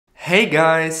Hey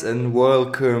guys, and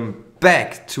welcome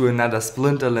back to another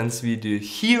Splinterlands video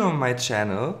here on my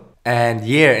channel. And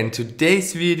yeah, in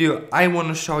today's video I want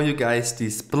to show you guys the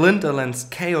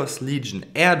Splinterlands Chaos Legion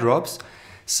airdrops.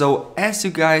 So as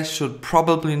you guys should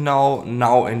probably know,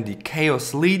 now in the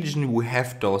Chaos Legion we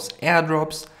have those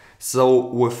airdrops. So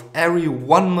with every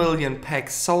 1 million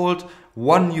packs sold,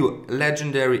 one new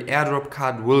legendary airdrop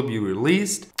card will be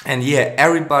released. And yeah,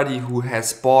 everybody who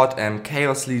has bought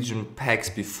Chaos Legion packs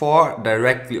before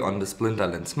directly on the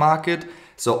Splinterlands market,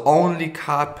 so only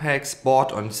card packs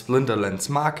bought on the Splinterlands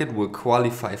market will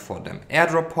qualify for them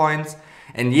airdrop points.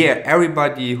 And yeah,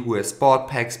 everybody who has bought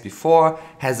packs before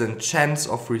has a chance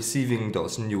of receiving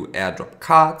those new airdrop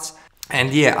cards.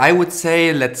 And yeah, I would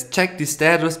say let's check the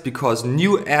status because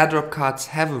new airdrop cards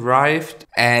have arrived.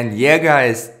 And yeah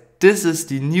guys, this is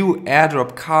the new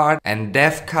airdrop card and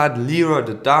dev card Lyra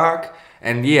the Dark.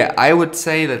 And yeah, I would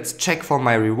say let's check for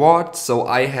my rewards. So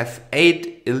I have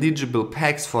 8 eligible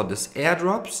packs for this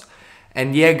airdrops.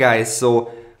 And yeah guys,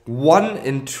 so 1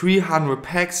 in 300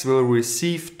 packs will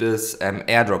receive this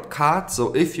airdrop card.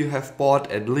 So if you have bought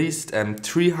at least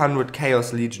 300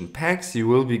 Chaos Legion packs, you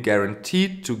will be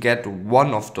guaranteed to get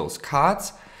one of those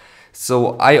cards.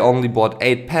 So I only bought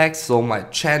 8 packs, so my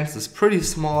chance is pretty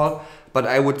small. But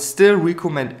I would still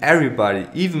recommend everybody,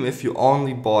 even if you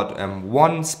only bought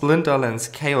one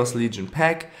Splinterlands Chaos Legion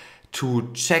pack, to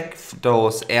check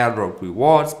those airdrop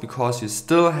rewards, because you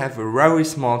still have a very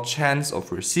small chance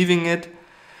of receiving it.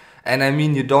 And I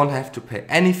mean, you don't have to pay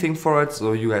anything for it,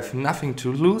 so you have nothing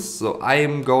to lose. So I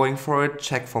am going for it,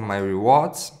 check for my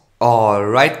rewards.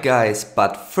 Alright guys,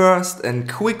 but first a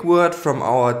quick word from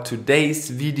our today's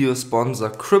video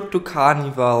sponsor Crypto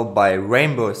Carnival by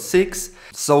Rainbow Six.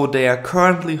 So they are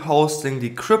currently hosting the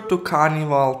Crypto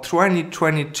Carnival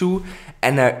 2022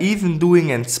 and are even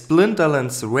doing a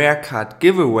Splinterlands rare card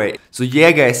giveaway. So yeah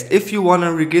guys, if you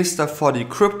wanna register for the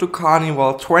Crypto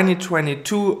Carnival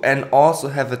 2022 and also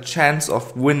have a chance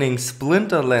of winning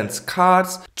Splinterlands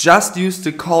cards, just use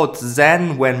the code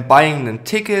ZEN when buying the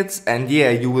tickets, and yeah,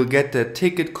 you will get the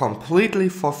ticket completely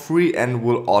for free and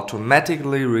will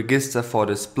automatically register for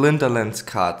the Splinterlands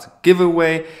card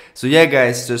giveaway. So yeah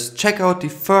guys, just check out the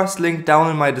first link down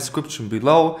in my description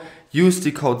below. Use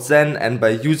the code ZEN, and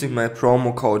by using my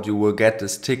promo code you will get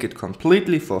this ticket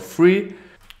completely for free.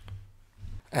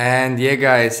 And yeah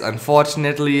guys,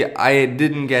 unfortunately I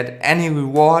didn't get any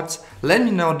rewards. Let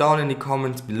me know down in the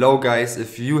comments below guys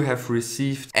if you have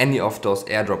received any of those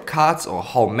airdrop cards or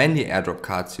how many airdrop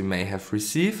cards you may have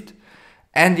received.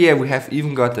 And yeah, we have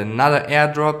even got another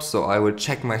airdrop, so I will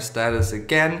check my status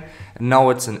again. Now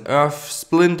it's an Earth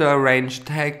Splinter range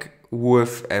tag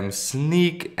with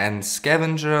Sneak and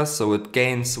Scavenger, so it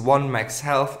gains 1 max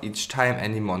health each time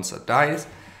any monster dies.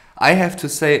 I have to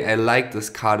say I like this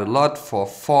card a lot for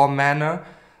 4 mana.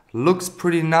 Looks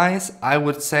pretty nice. I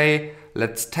would say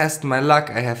let's test my luck.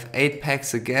 I have 8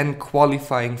 packs again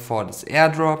qualifying for this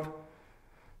airdrop.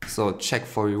 So check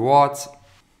for rewards.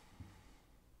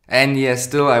 And yeah,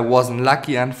 still I wasn't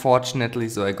lucky unfortunately,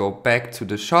 so I go back to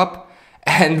the shop.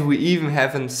 And we even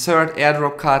have a third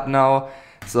airdrop card now.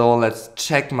 So let's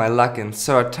check my luck in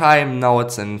third time. Now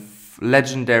it's a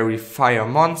legendary fire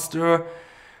monster.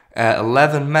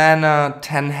 11 mana,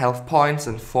 10 health points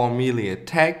and 4 melee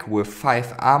attack with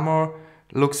 5 armor.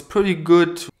 Looks pretty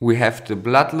good. We have the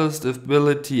Bloodlust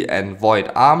ability and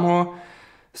void armor.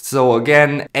 So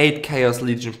again, 8 Chaos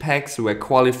Legion packs were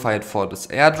qualified for this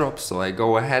airdrop. So I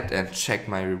go ahead and check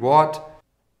my reward.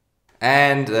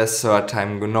 And a third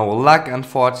time no luck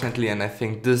unfortunately, and I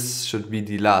think this should be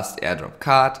the last airdrop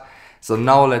card. So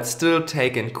now let's still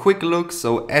take a quick look.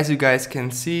 So as you guys can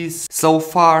see, so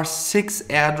far 6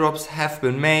 airdrops have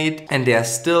been made and there are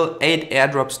still 8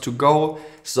 airdrops to go.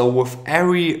 So with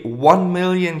every 1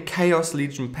 million Chaos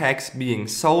Legion packs being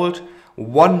sold,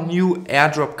 1 new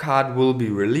airdrop card will be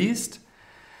released.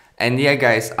 And yeah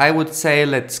guys, I would say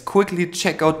let's quickly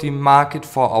check out the market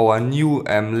for our new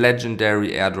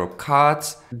legendary airdrop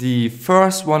cards. The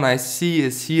first one I see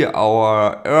is here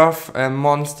our Earth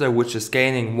monster, which is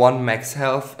gaining 1 max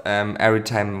health every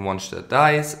time a monster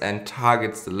dies and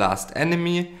targets the last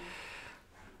enemy.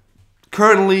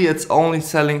 Currently it's only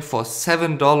selling for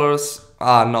 $7,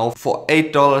 no, for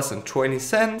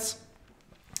 $8.20.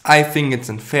 I think it's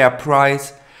a fair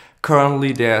price.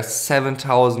 Currently there are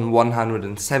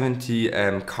 7,170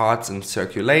 cards in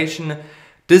circulation.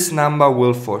 This number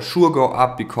will for sure go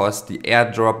up because the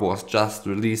airdrop was just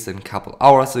released a couple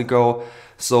hours ago.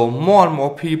 So more and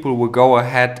more people will go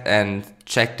ahead and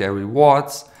check their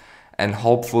rewards and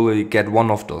hopefully get one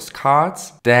of those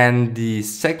cards. Then the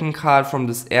second card from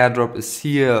this airdrop is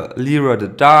here, Lyra the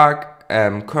Dark.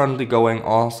 currently going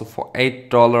also for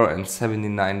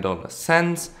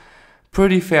 $8.79.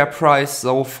 Pretty fair price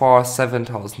so far,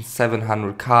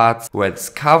 7,700 cards where it's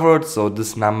covered, so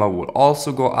this number will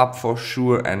also go up for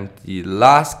sure. And the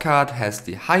last card has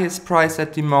the highest price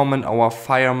at the moment, our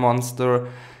Fire Monster,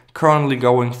 currently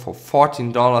going for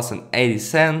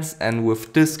 $14.80, and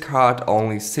with this card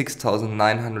only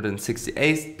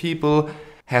 6,968 people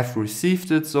have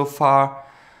received it so far.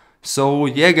 So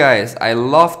yeah guys, I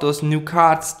love those new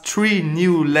cards, 3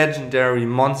 new legendary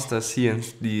monsters here in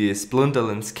the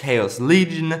Splinterlands Chaos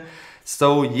Legion.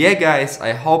 So yeah guys,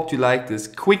 I hope you liked this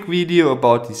quick video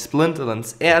about the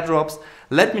Splinterlands airdrops.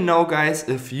 Let me know guys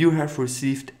if you have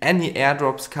received any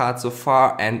airdrops cards so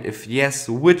far, and if yes,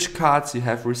 which cards you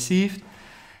have received.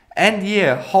 And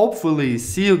yeah, hopefully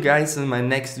see you guys in my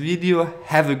next video.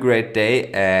 Have a great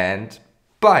day and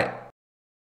bye!